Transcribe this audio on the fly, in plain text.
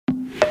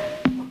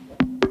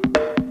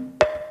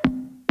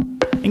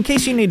In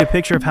case you need a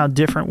picture of how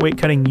different weight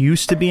cutting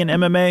used to be in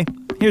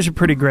MMA, here's a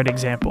pretty great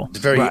example.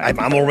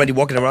 I'm already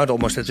walking around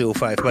almost at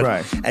 205,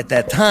 but at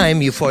that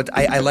time you thought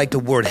I like the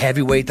word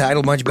heavyweight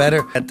title much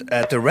better.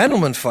 At the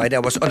Randleman fight, I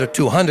was under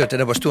 200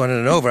 and I was 200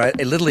 and over. I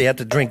literally had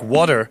to drink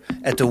water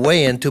at the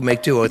weigh-in to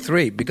make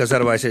 203 because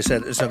otherwise they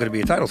said it's not going to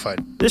be a title fight.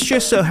 This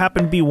just so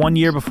happened to be 1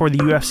 year before the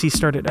UFC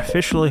started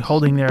officially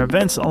holding their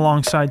events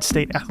alongside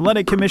state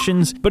athletic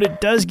commissions, but it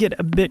does get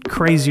a bit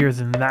crazier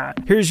than that.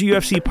 Here's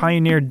UFC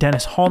pioneer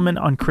Dennis Hallman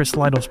on Chris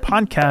Lytle's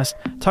podcast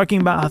talking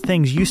about how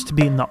things used to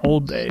be in the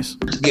old days.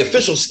 The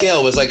official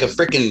scale was like a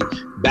freaking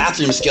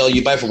bathroom scale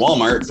you buy from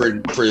Walmart for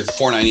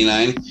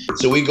 $4.99.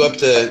 So we go up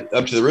to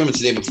the room, it's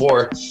the day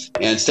before,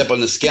 and step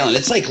on the scale, and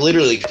it's like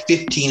literally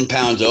 15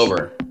 pounds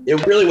over.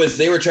 It really was,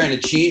 they were trying to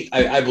cheat.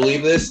 I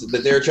believe this,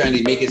 but they were trying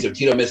to make it so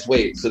Tito missed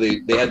weight. So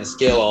they had the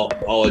scale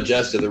all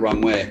adjusted the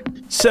wrong way.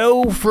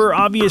 So, for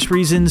obvious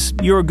reasons,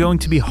 you're going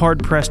to be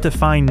hard-pressed to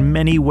find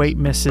many weight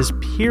misses,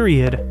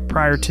 period,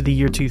 prior to the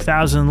year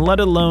 2000, let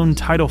alone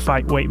title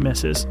fight weight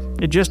misses.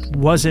 It just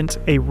wasn't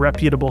a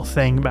reputable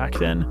thing back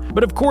then.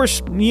 But of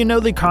course, you know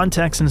the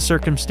context and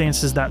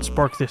circumstances that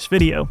sparked this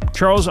video.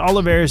 Charles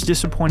Oliveira's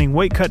disappointing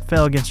weight cut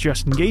fell against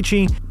Justin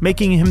Gaethje,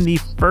 making him the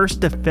first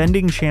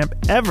defending champ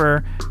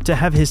ever to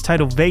have his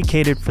title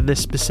vacated for this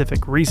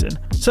specific reason.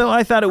 So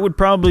I thought it would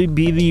probably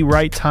be the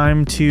right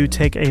time to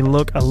take a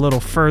look a little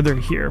further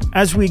here.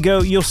 As we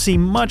go, you'll see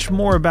much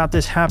more about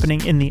this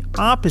happening in the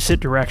opposite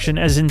direction,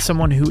 as in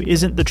someone who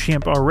isn't the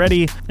champ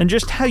already, and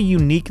just how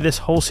unique this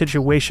whole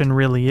situation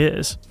really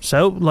is.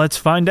 So let's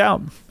find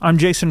out. I'm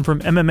Jason from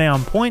MMA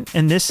On Point,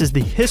 and this is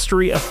the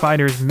history of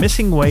fighters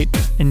missing weight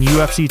in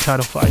UFC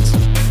title fights.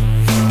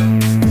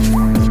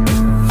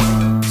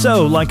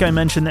 So, like I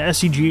mentioned, the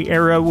SCG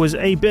era was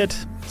a bit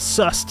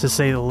sus, to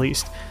say the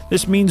least.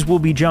 This means we'll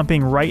be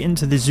jumping right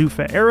into the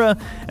Zuffa era,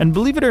 and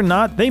believe it or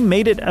not, they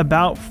made it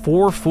about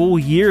 4 full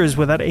years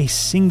without a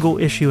single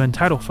issue in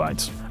title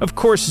fights. Of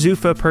course,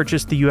 Zuffa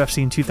purchased the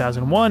UFC in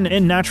 2001,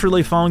 and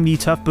naturally following the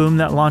tough boom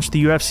that launched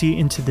the UFC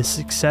into the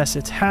success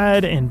it's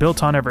had and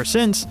built on ever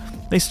since,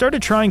 they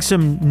started trying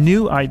some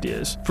new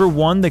ideas. For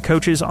one, the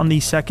coaches on the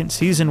second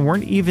season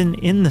weren't even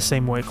in the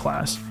same weight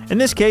class. In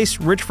this case,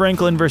 Rich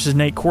Franklin versus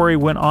Nate Quarry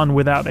went on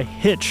without a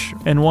hitch,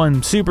 and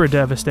one super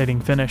devastating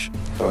finish.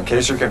 So in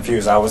case you're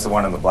confused, I was the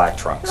one in the black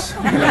trunks.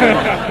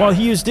 While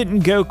Hughes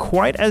didn't go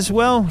quite as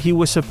well, he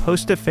was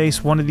supposed to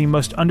face one of the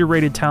most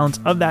underrated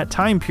talents of that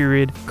time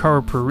period,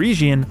 Karo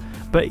Parisian,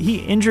 but he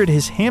injured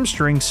his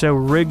hamstring, so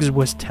Riggs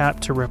was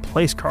tapped to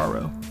replace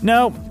Karo.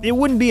 Now, it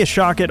wouldn't be a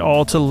shock at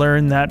all to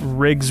learn that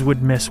Riggs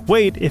would miss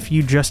weight if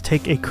you just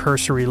take a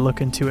cursory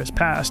look into his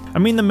past. I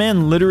mean, the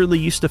man literally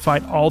used to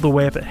fight all the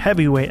way up at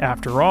heavyweight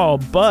after all,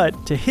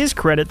 but to his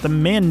credit, the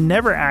man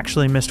never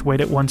actually missed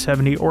weight at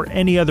 170 or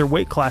any other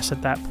weight class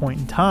at that point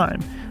in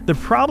time. The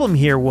problem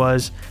here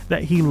was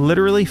that he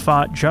literally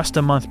fought just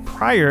a month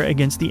prior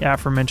against the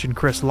aforementioned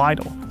Chris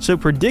Lytle. So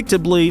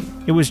predictably,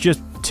 it was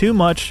just too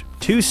much,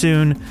 too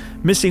soon,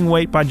 missing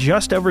weight by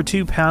just over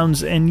 2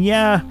 pounds, and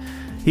yeah,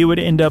 he would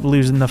end up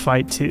losing the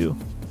fight too.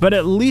 But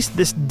at least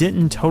this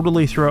didn't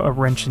totally throw a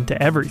wrench into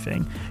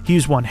everything. He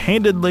was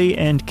one-handedly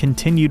and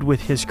continued with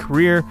his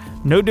career,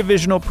 no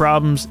divisional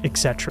problems,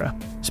 etc.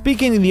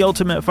 Speaking of the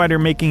Ultimate Fighter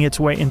making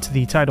its way into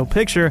the title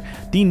picture,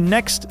 the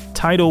next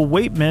title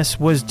weight miss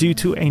was due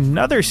to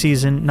another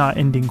season not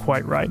ending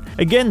quite right.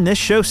 Again, this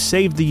show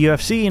saved the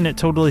UFC and it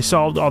totally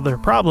solved all their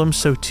problems,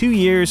 so 2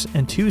 years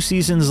and 2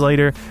 seasons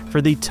later,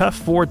 for the Tough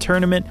 4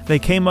 tournament, they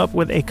came up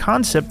with a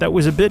concept that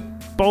was a bit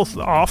both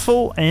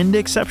awful and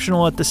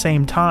exceptional at the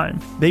same time.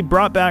 They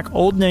brought back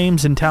old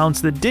names and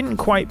talents that didn't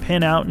quite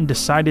pan out and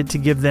decided to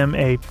give them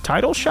a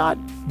title shot.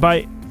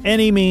 By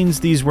any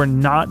means, these were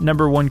not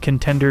number one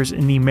contenders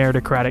in the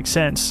meritocratic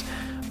sense,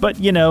 but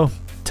you know,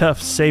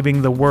 tough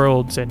saving the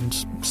world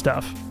and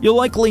stuff. You'll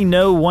likely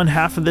know one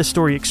half of this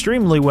story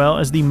extremely well,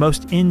 as the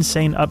most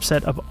insane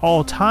upset of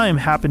all time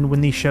happened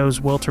when the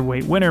show's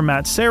welterweight winner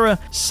Matt Serra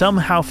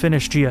somehow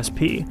finished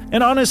GSP.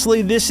 And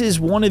honestly, this is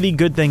one of the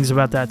good things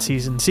about that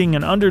season. Seeing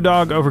an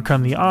underdog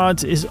overcome the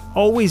odds is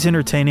always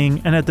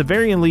entertaining and at the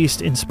very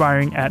least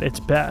inspiring at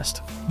its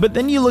best. But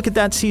then you look at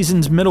that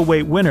season's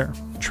middleweight winner,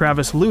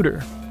 Travis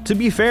Lutter. To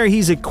be fair,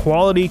 he's a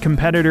quality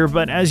competitor,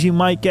 but as you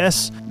might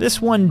guess,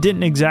 this one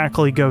didn't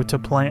exactly go to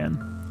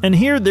plan. And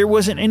here, there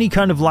wasn't any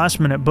kind of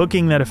last-minute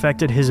booking that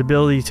affected his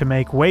ability to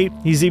make weight.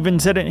 He's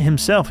even said it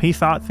himself, he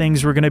thought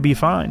things were going to be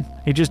fine.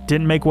 He just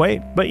didn't make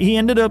weight. But he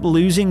ended up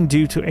losing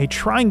due to a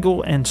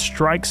triangle and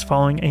strikes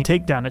following a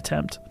takedown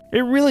attempt.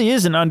 It really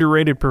is an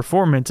underrated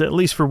performance, at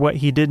least for what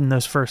he did in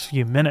those first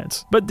few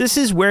minutes. But this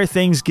is where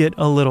things get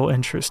a little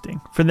interesting.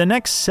 For the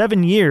next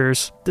 7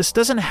 years, this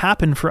doesn't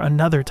happen for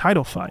another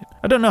title fight.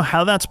 I don't know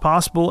how that's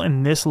possible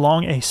in this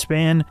long a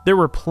span. There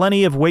were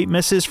plenty of weight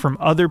misses from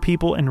other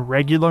people in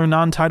regular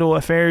non-title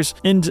affairs,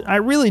 and I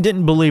really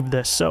didn't believe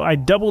this, so I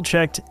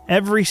double-checked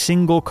every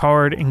single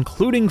card,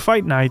 including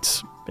fight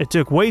nights, It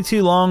took way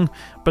too long,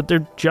 but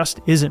there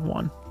just isn't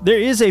one. There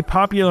is a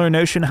popular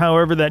notion,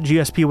 however, that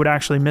GSP would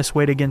actually miss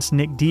weight against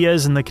Nick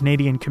Diaz and the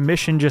Canadian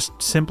Commission just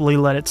simply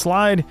let it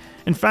slide.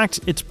 In fact,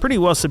 it's pretty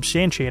well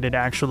substantiated,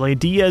 actually.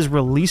 Diaz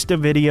released a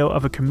video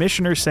of a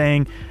commissioner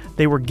saying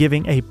they were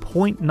giving a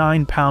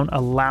 0.9 pound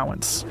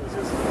allowance.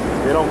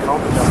 They don't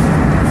count the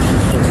numbers.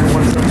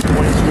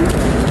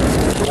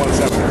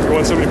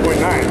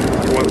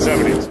 170.9 to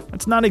 170.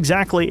 It's not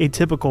exactly a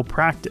typical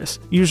practice.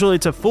 Usually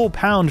it's a full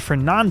pound for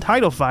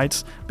non-title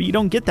fights, but you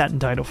don't get that in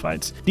title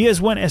fights. Diaz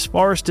went as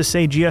far as to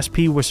say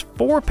GSP was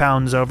 4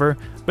 pounds over,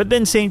 but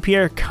then St.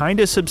 Pierre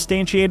kinda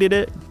substantiated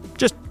it,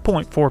 just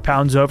 0.4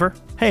 pounds over.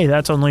 Hey,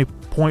 that's only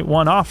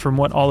 0.1 off from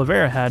what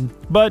Oliveira had.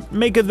 But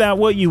make of that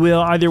what you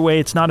will. Either way,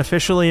 it's not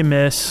officially a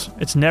miss.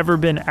 It's never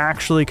been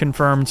actually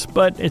confirmed,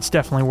 but it's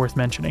definitely worth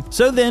mentioning.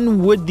 So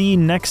then, would the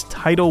next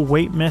title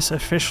weight miss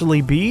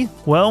officially be?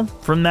 Well,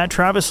 from that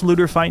Travis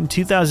Lutter fight in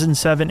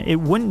 2007, it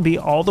wouldn't be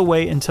all the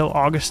way until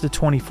August of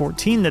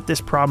 2014 that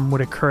this problem would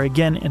occur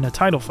again in a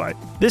title fight.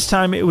 This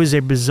time, it was a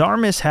bizarre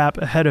mishap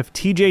ahead of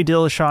TJ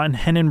Dillashaw and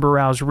Renan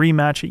Barão's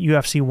rematch at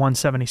UFC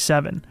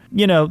 177.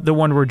 You know, the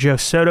one where Joe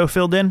Soto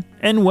filled in?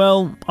 And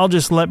well, I'll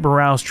just let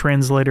Barão's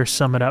translator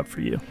sum it up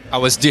for you. I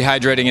was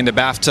dehydrating in the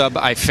bathtub.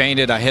 I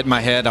fainted. I hit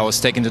my head. I was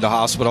taken to the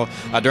hospital.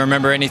 I don't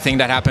remember anything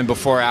that happened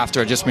before or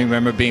after. I just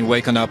remember being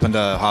waken up in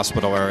the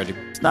hospital already.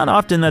 It's not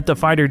often that the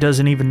fighter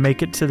doesn't even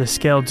make it to the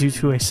scale due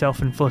to a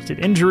self-inflicted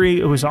injury.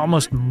 It was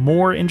almost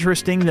more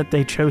interesting that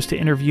they chose to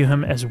interview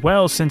him as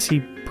well, since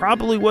he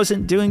probably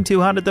wasn't doing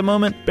too hot at the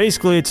moment.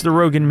 Basically, it's the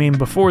Rogan meme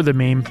before the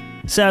meme.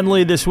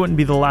 Sadly, this wouldn't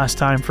be the last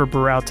time for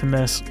Barão to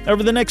miss.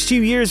 Over the next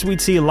 2 years,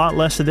 we'd see a lot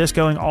less of this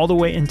going all the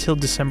way until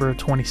December of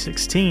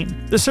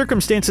 2016. The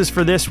circumstances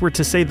for this were,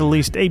 to say the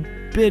least, a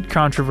bit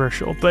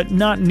controversial, but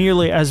not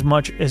nearly as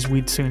much as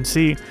we'd soon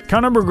see.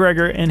 Conor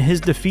McGregor and his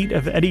defeat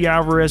of Eddie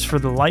Alvarez for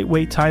the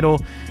lightweight title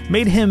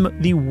made him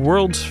the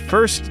world's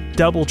first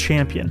double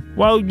champion.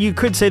 While you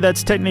could say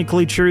that's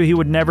technically true, he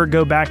would never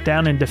go back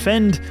down and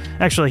defend.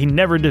 Actually, he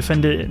never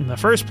defended it in the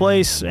first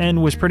place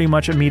and was pretty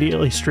much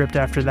immediately stripped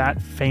after that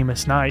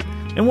famous night.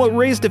 And what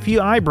raised a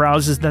few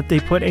eyebrows is that they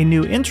put a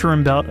new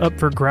interim belt up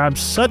for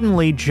grabs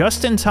suddenly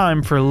just in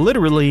time for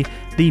literally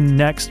the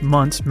next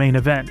month's main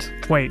event.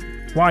 Wait,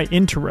 why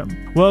interim?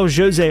 Well,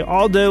 Jose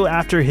Aldo,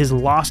 after his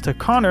loss to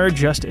Conor,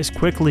 just as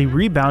quickly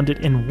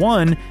rebounded and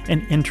won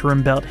an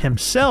interim belt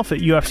himself at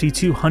UFC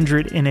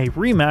 200 in a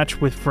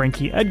rematch with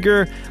Frankie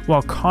Edgar,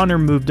 while Conor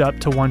moved up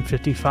to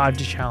 155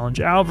 to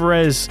challenge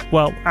Alvarez.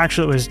 Well,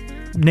 actually it was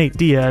Nate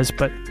Diaz,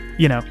 but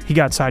you know, he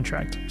got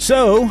sidetracked.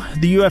 So,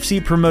 the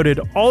UFC promoted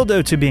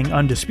Aldo to being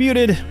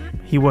undisputed.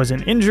 He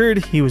wasn't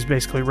injured, he was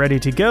basically ready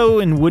to go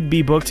and would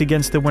be booked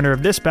against the winner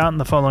of this bout in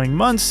the following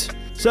months.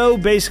 So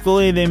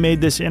basically, they made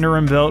this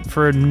interim belt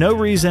for no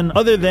reason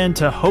other than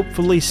to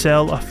hopefully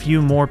sell a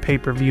few more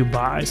pay-per-view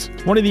buys.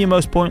 One of the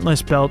most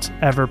pointless belts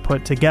ever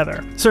put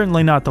together.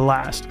 Certainly not the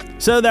last.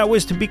 So that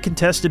was to be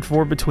contested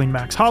for between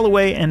Max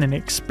Holloway and an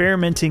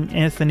experimenting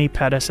Anthony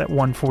Pettis at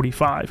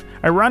 145.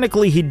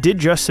 Ironically, he did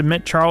just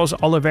submit Charles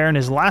Oliveira in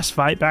his last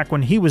fight back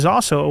when he was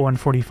also at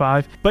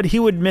 145, but he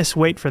would miss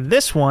weight for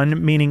this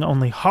one, meaning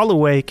only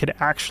Holloway could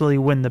actually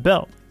win the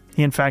belt.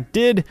 He in fact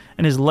did,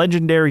 and his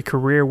legendary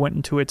career went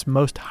into its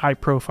most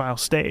high-profile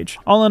stage.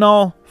 All in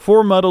all,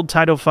 4 muddled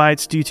title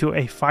fights due to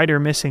a fighter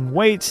missing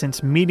weight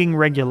since meeting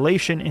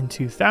regulation in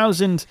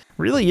 2000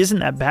 really isn't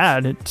that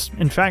bad. It's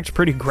in fact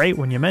pretty great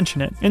when you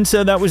mention it. And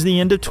so that was the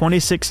end of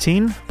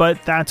 2016,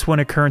 but that's when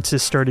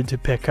occurrences started to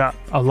pick up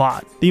a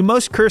lot. The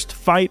most cursed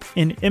fight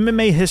in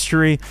MMA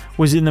history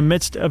was in the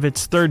midst of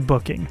its third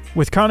booking,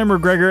 with Conor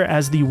McGregor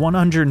as the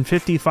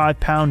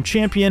 155-pound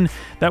champion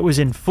that was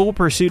in full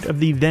pursuit of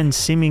the then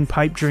seeming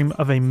pipe dream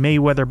of a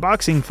Mayweather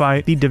boxing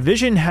fight. The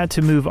division had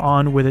to move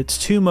on with its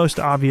 2 most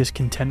obvious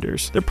contenders.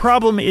 The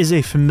problem is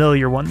a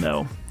familiar one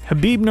though.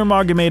 Khabib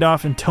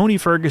Nurmagomedov and Tony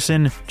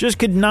Ferguson just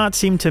could not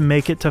seem to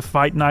make it to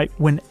fight night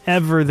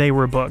whenever they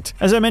were booked.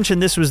 As I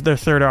mentioned, this was their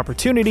third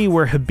opportunity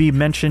where Khabib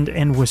mentioned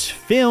and was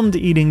filmed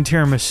eating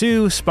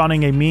tiramisu,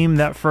 spawning a meme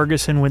that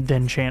Ferguson would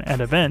then chant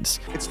at events.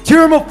 It's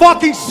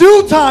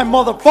tiramisu time,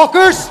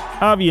 motherfuckers!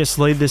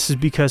 Obviously, this is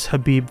because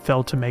Khabib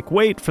failed to make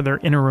weight for their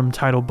interim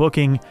title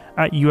booking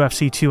at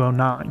UFC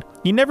 209.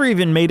 He never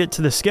even made it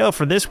to the scale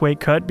for this weight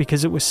cut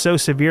because it was so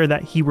severe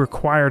that he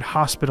required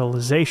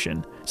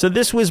hospitalization. So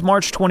this was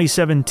March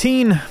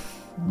 2017,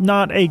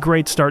 not a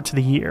great start to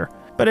the year.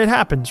 But it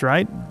happens,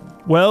 right?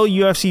 Well,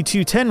 UFC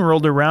 210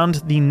 rolled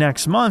around the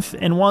next month,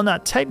 and while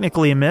not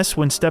technically a miss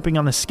when stepping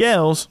on the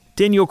scales,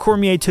 Daniel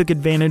Cormier took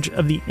advantage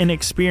of the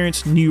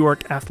inexperienced New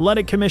York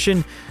Athletic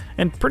Commission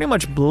and pretty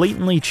much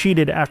blatantly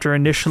cheated after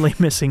initially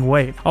missing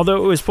weight.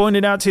 Although it was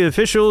pointed out to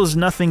officials,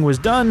 nothing was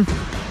done. He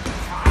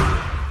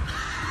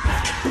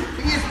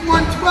is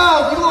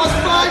 112, you lost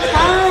 5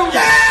 pounds!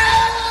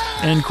 Yeah!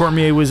 and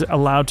Cormier was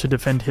allowed to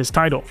defend his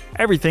title.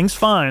 Everything's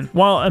fine.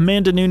 While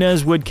Amanda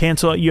Nunes would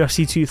cancel at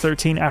UFC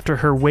 213 after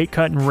her weight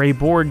cut and Ray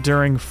Borg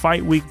during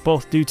fight week,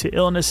 both due to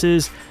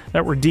illnesses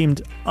that were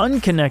deemed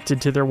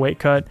unconnected to their weight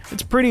cut,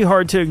 it's pretty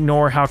hard to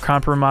ignore how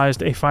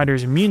compromised a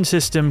fighter's immune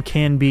system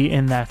can be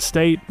in that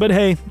state. But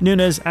hey,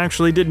 Nunes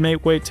actually did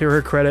make weight to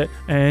her credit,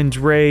 and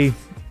Ray,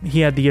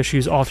 he had the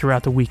issues all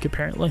throughout the week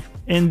apparently.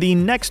 And the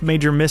next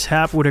major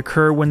mishap would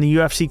occur when the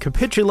UFC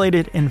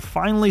capitulated and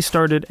finally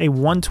started a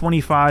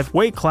 125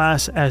 weight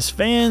class as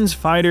fans,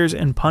 fighters,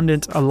 and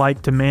pundits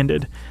alike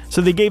demanded.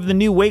 So they gave the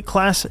new weight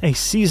class a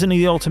Season of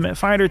the Ultimate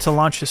Fighter to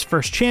launch his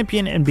first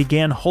champion and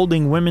began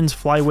holding women's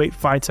flyweight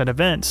fights at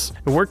events.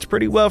 It worked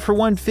pretty well for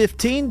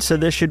 115, so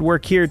this should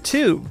work here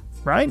too,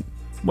 right?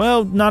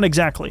 Well, not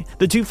exactly.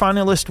 The two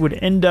finalists would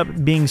end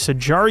up being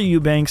Sijara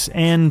Eubanks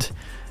and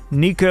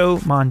Nico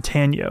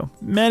Montano.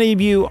 Many of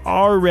you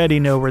already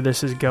know where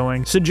this is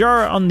going.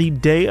 Sijara, on the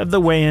day of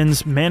the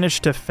weigh-ins,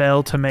 managed to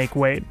fail to make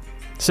weight.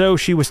 So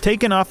she was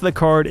taken off the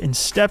card and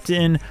stepped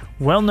in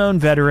well-known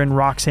veteran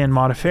Roxanne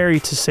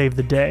Modafferi to save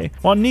the day.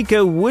 While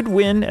Nico would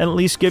win, at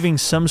least giving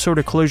some sort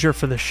of closure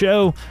for the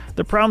show,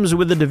 the problems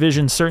with the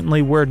division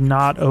certainly were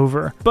not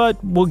over.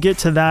 But we'll get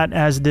to that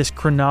as this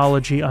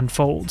chronology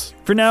unfolds.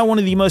 For now, one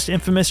of the most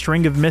infamous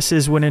string of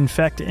misses would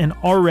infect an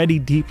already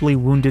deeply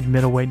wounded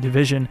middleweight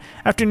division.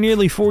 After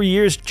nearly 4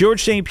 years,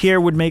 George St. Pierre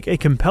would make a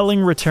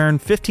compelling return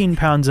 15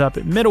 pounds up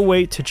at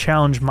middleweight to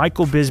challenge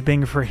Michael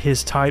Bisping for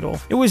his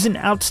title. It was an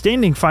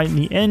outstanding fight in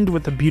the end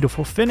with a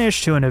beautiful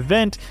finish to an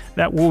event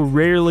that will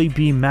rarely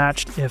be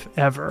matched if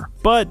ever.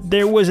 But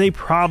there was a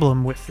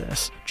problem with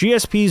this.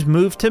 GSP's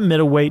move to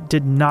middleweight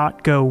did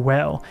not go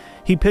well.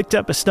 He picked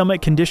up a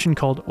stomach condition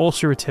called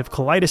ulcerative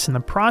colitis in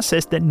the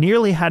process that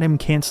nearly had him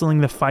canceling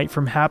the fight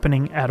from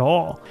happening at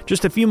all.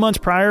 Just a few months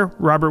prior,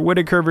 Robert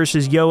Whittaker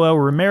versus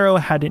Yoel Romero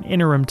had an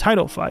interim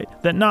title fight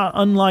that, not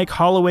unlike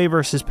Holloway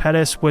versus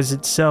Pettis, was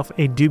itself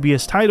a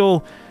dubious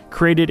title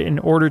created in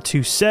order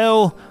to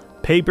sell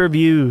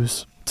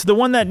pay-per-views. It's the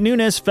one that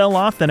Nunes fell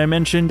off that I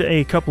mentioned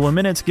a couple of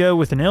minutes ago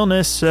with an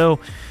illness, so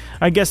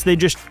I guess they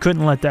just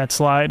couldn't let that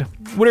slide.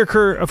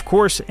 Whittaker, of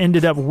course,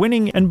 ended up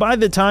winning, and by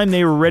the time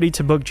they were ready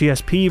to book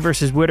GSP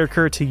versus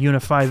Whittaker to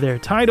unify their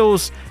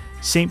titles,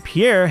 St.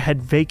 Pierre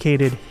had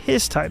vacated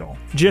his title.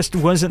 Just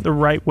wasn't the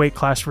right weight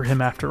class for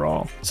him after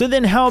all. So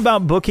then how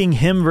about booking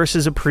him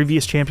versus a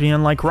previous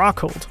champion like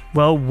Rockhold?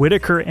 Well,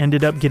 Whittaker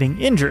ended up getting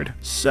injured.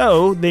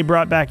 So they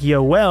brought back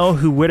Yoel,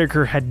 who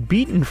Whittaker had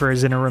beaten for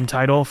his interim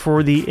title,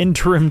 for the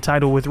interim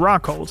title with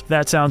Rockhold. If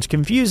that sounds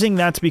confusing,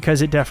 that's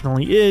because it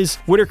definitely is.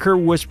 Whittaker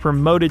was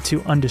promoted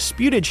to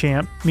undisputed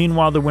champ.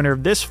 Meanwhile, the winner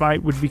of this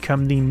fight would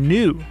become the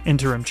new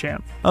interim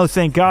champ. Oh,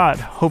 thank God.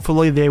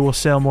 Hopefully they will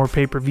sell more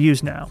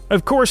pay-per-views now.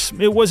 Of course,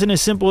 it wasn't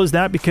as simple as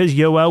that because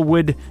Yoel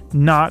would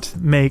not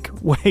make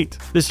weight.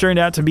 This turned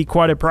out to be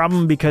quite a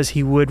problem because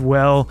he would,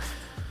 well,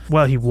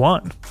 he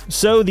won.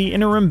 So the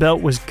interim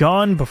belt was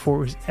gone before it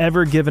was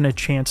ever given a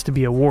chance to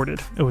be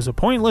awarded. It was a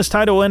pointless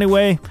title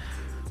anyway,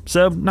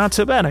 so not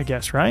so bad, I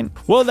guess, right?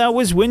 Well, that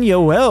was when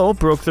Yoel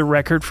broke the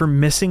record for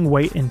missing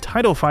weight in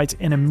title fights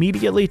and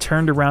immediately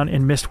turned around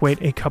and missed weight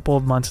a couple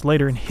of months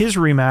later in his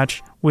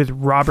rematch with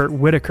Robert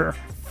Whittaker.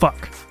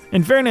 Fuck.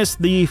 In fairness,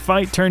 the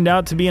fight turned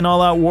out to be an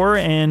all-out war,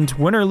 and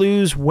win or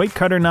lose, weight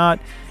cut or not,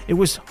 it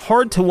was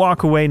hard to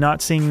walk away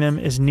not seeing them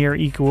as near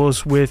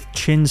equals with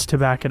chins to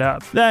back it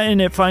up. That,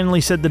 and it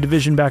finally set the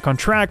division back on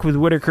track, with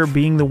Whittaker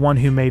being the one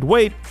who made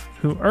weight,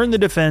 who earned the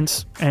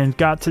defense, and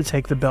got to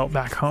take the belt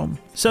back home.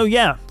 So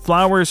yeah,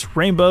 flowers,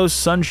 rainbows,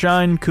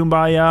 sunshine,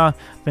 kumbaya,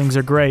 things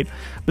are great.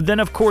 But then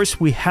of course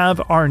we have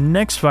our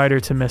next fighter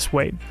to miss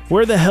weight.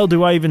 Where the hell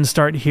do I even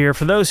start here?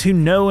 For those who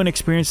know and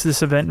experience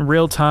this event in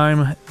real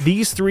time,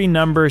 these three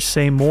numbers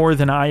say more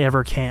than I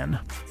ever can.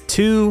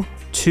 2,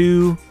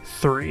 2,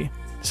 3.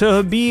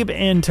 So Khabib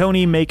and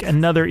Tony make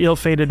another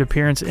ill-fated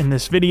appearance in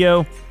this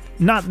video.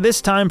 Not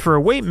this time for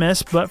a weight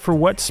miss, but for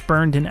what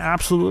spurned an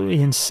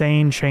absolutely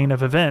insane chain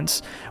of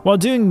events. While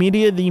doing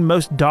media, the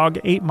most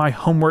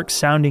dog-ate-my-homework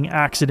sounding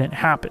accident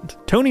happened.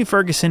 Tony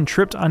Ferguson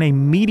tripped on a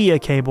media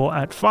cable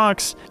at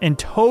Fox and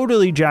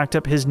totally jacked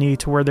up his knee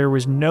to where there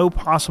was no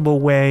possible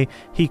way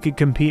he could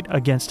compete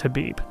against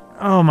Khabib.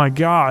 Oh my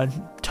god,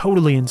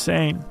 totally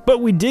insane. But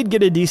we did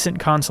get a decent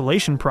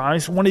consolation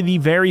prize. One of the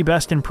very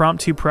best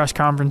impromptu press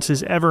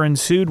conferences ever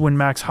ensued when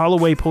Max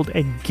Holloway pulled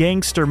a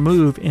gangster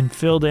move and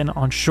filled in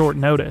on short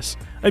notice.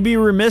 I'd be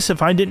remiss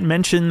if I didn't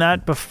mention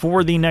that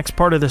before the next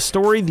part of the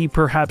story, the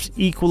perhaps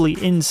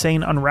equally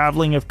insane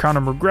unraveling of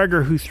Conor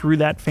McGregor, who threw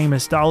that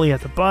famous dolly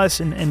at the bus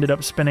and ended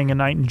up spending a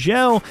night in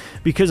jail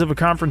because of a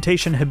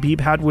confrontation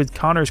Khabib had with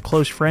Conor's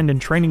close friend and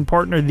training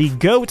partner, the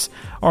GOAT,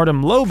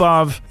 Artem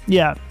Lobov.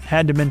 Yeah,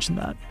 had to mention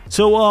that.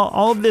 So while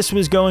all of this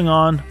was going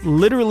on,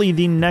 literally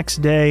the next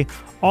day,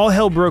 all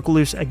hell broke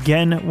loose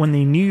again when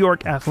the New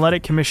York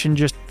Athletic Commission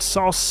just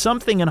saw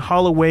something in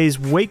Holloway's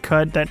weight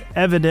cut that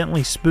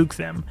evidently spooked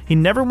them. He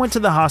never went to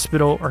the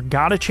hospital or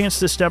got a chance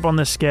to step on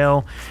the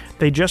scale.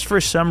 They just for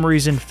some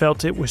reason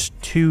felt it was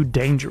too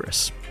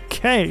dangerous.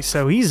 Okay,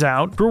 so he's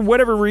out. For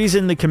whatever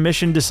reason, the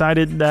commission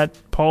decided that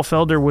Paul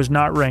Felder was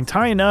not ranked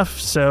high enough,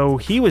 so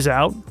he was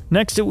out.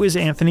 Next, it was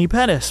Anthony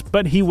Pettis,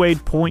 but he weighed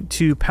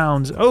 0.2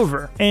 pounds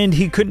over, and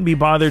he couldn't be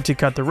bothered to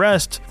cut the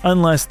rest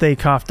unless they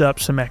coughed up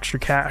some extra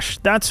cash.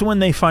 That's when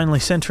they finally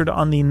centered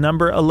on the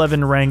number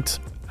 11 ranked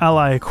Al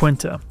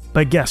Iaquinta.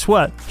 But guess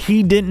what?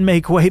 He didn't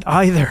make weight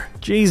either.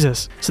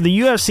 Jesus. So the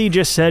UFC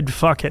just said,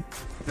 fuck it.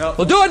 No.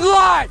 We'll do it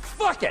live!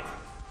 Fuck it!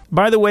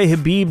 By the way,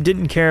 Khabib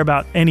didn't care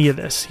about any of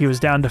this. He was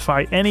down to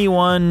fight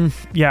anyone.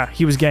 Yeah,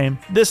 he was game.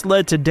 This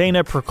led to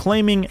Dana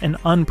proclaiming an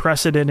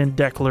unprecedented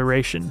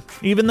declaration.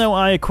 Even though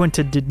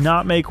Iaquinta did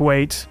not make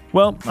weight,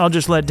 well, I'll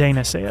just let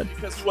Dana say it.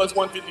 Because he was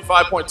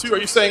 155.2, are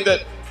you saying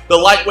that the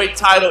lightweight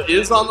title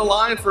is on the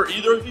line for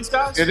either of these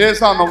guys? It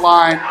is on the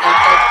line.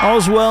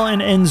 All's well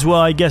and ends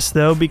well, I guess,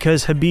 though,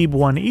 because Khabib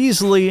won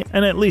easily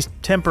and at least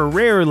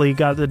temporarily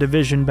got the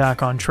division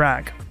back on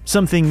track.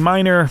 Something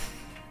minor,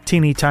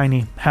 teeny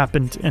tiny,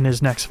 happened in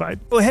his next fight.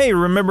 Oh hey,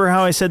 remember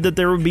how I said that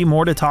there would be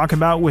more to talk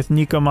about with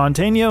Nicco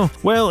Montaño?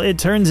 Well, it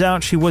turns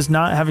out she was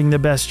not having the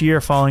best year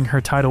following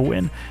her title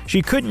win.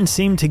 She couldn't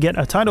seem to get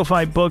a title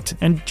fight booked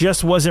and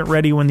just wasn't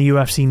ready when the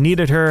UFC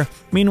needed her.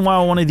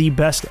 Meanwhile, one of the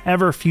best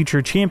ever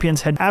future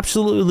champions had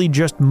absolutely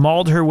just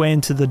mauled her way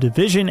into the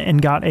division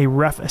and got a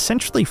ref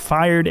essentially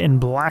fired and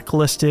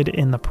blacklisted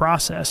in the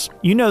process.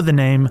 You know the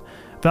name,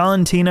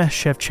 Valentina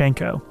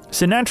Shevchenko.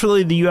 So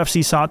naturally, the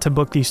UFC sought to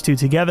book these two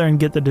together and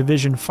get the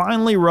division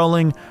finally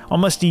rolling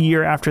almost a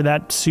year after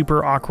that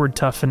super awkward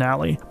tough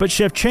finale. But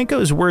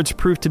Shevchenko's words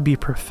proved to be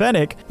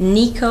prophetic.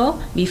 Nicco,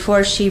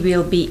 before she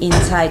will be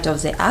inside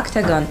of the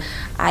octagon,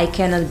 I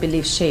cannot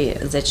believe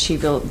that she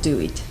will do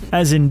it.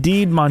 As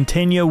indeed,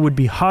 Montaño would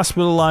be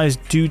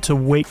hospitalized due to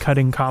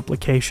weight-cutting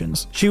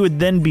complications. She would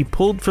then be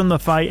pulled from the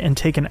fight and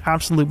take an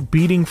absolute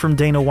beating from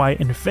Dana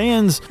White and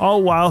fans,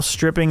 all while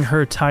stripping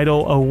her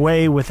title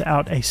away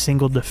without a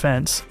single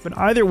defense. But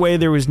either way,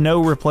 there was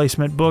no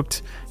replacement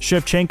booked.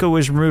 Shevchenko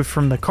was removed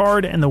from the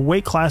card, and the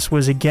weight class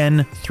was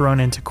again thrown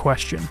into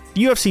question.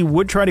 The UFC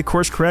would try to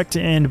course correct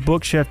and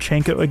book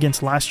Shevchenko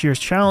against last year's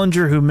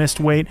challenger who missed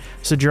weight,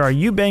 Sijara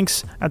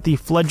Eubanks, at the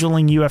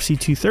fledgling UFC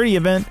 230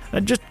 event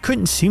that just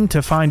couldn't seem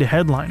to find a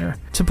headliner.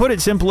 To put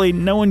it simply,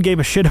 no one gave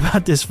a shit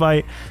about this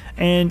fight,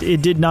 and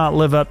it did not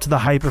live up to the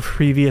hype of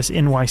previous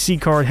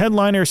NYC card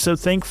headliners, so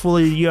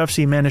thankfully the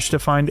UFC managed to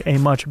find a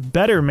much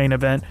better main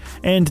event,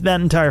 and that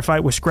entire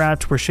fight was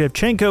scrapped where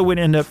Shevchenko would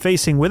end up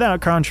facing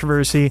without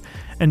controversy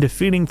and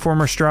defeating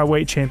former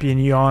strawweight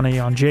champion Joanna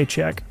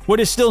Jędrzejczyk. What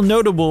is still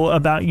notable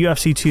about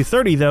UFC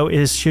 230 though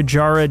is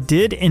Sijara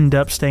did end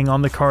up staying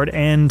on the card,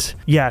 and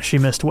yeah, she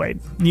missed weight.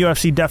 The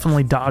UFC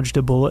definitely dodged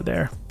a bullet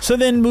there. So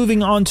then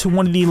moving on to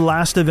one of the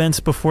last events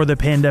before the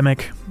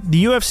pandemic,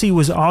 the UFC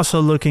was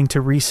also looking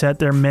to reset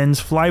their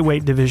men's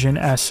flyweight division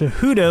as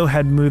Cejudo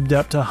had moved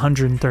up to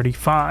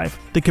 135.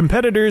 The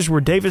competitors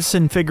were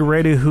Deiveson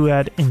Figueiredo, who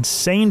had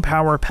insane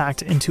power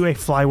packed into a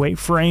flyweight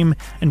frame,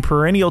 and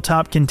perennial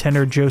top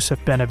contender Joseph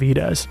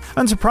Benavidez.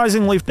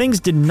 Unsurprisingly, things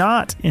did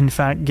not, in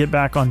fact, get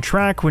back on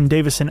track when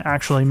Deiveson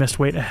actually missed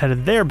weight ahead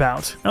of their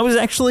bout. I was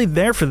actually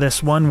there for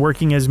this one,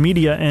 working as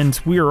media, and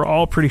we were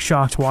all pretty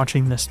shocked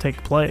watching this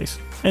take place.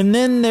 And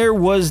then there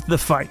was the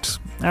fight.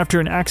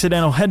 After an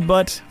accidental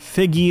headbutt,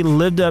 Figgy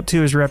lived up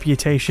to his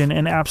reputation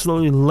and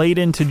absolutely laid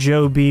into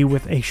Joe B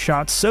with a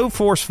shot so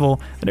forceful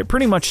that it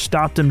pretty much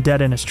stopped him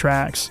dead in his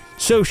tracks.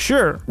 So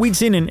sure, we'd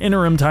seen an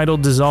interim title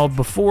dissolved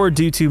before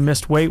due to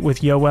missed weight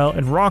with Yoel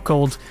and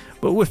Rockhold,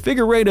 but with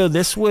Figueiredo,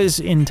 this was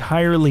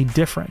entirely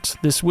different.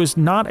 This was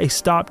not a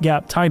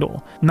stopgap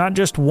title, not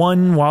just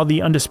one while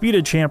the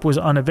undisputed champ was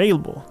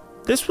unavailable.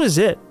 This was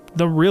it.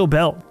 The real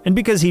belt. And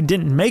because he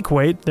didn't make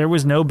weight, there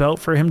was no belt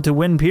for him to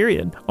win,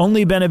 period.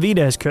 Only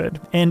Benavidez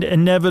could, and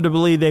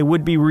inevitably they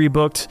would be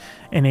rebooked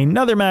in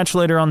another match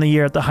later on the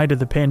year at the height of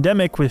the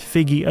pandemic, with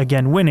Figgy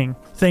again winning.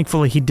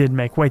 Thankfully, he did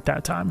make weight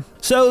that time.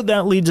 So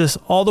that leads us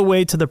all the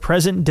way to the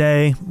present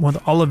day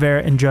with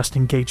Oliveira and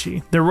Justin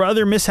Gaethje. There were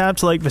other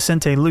mishaps like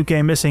Vicente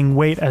Luque missing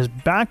weight as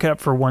backup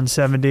for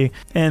 170,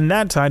 and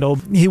that title,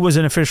 he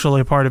wasn't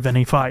officially a part of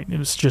any fight. It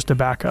was just a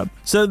backup.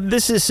 So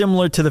this is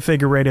similar to the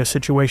Figueiredo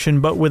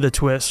situation, but with a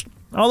twist.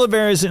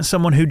 Oliveira isn't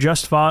someone who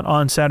just fought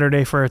on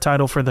Saturday for a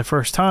title for the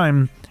first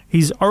time.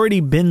 He's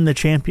already been the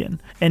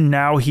champion, and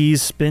now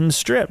he's been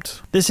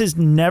stripped. This has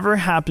never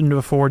happened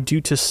before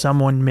due to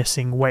someone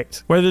missing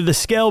weight. Whether the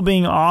scale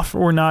being off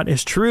or not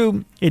is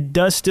true, it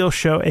does still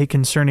show a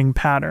concerning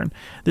pattern.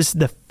 This is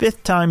the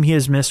fifth time he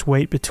has missed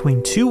weight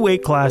between two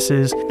weight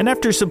classes, and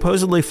after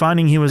supposedly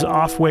finding he was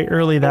off weight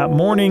early that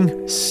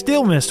morning,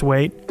 still missed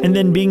weight, and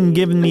then being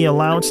given the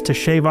allowance to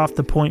shave off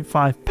the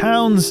 0.5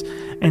 pounds,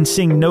 and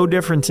seeing no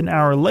difference an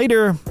hour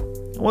later,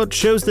 well, it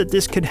shows that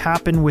this could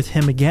happen with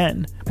him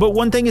again. But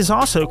one thing is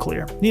also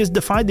clear. He has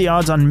defied the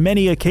odds on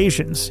many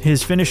occasions.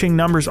 His finishing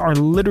numbers are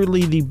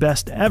literally the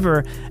best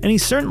ever, and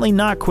he's certainly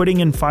not quitting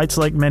in fights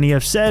like many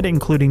have said,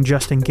 including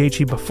Justin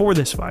Gaethje before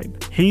this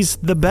fight. He's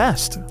the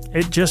best.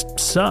 It just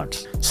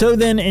sucks. So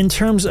then, in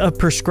terms of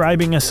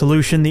prescribing a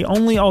solution, the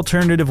only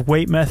alternative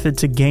weight method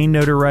to gain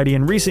notoriety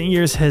in recent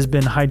years has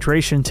been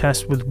hydration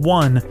tests with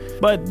one,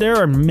 but there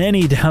are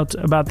many doubts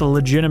about the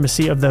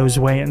legitimacy of those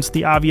weigh-ins,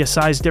 the obvious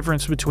size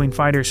difference between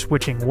fighters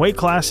switching weight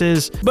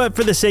classes, but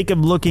for the sake of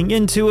looking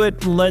into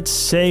it, let's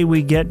say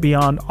we get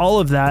beyond all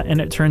of that and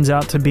it turns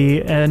out to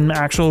be an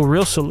actual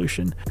real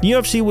solution. The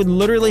UFC would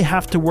literally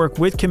have to work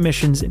with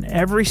commissions in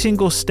every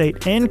single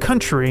state and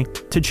country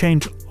to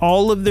change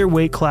all of their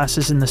weight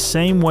classes in the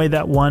same way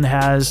that one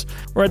has,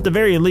 or at the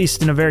very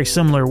least in a very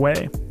similar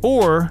way,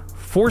 or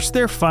force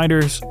their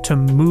fighters to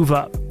move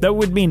up. That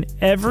would mean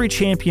every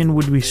champion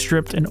would be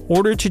stripped in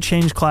order to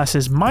change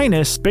classes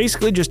minus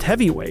basically just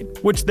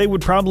heavyweight, which they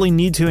would probably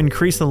need to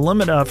increase the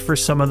limit of for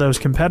some of those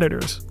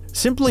competitors.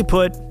 Simply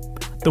put,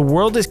 the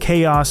world is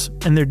chaos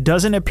and there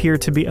doesn't appear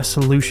to be a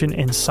solution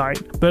in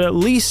sight, but at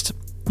least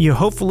you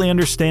hopefully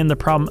understand the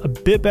problem a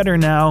bit better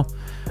now,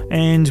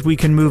 and we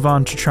can move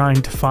on to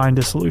trying to find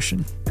a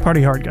solution.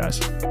 Party hard, guys.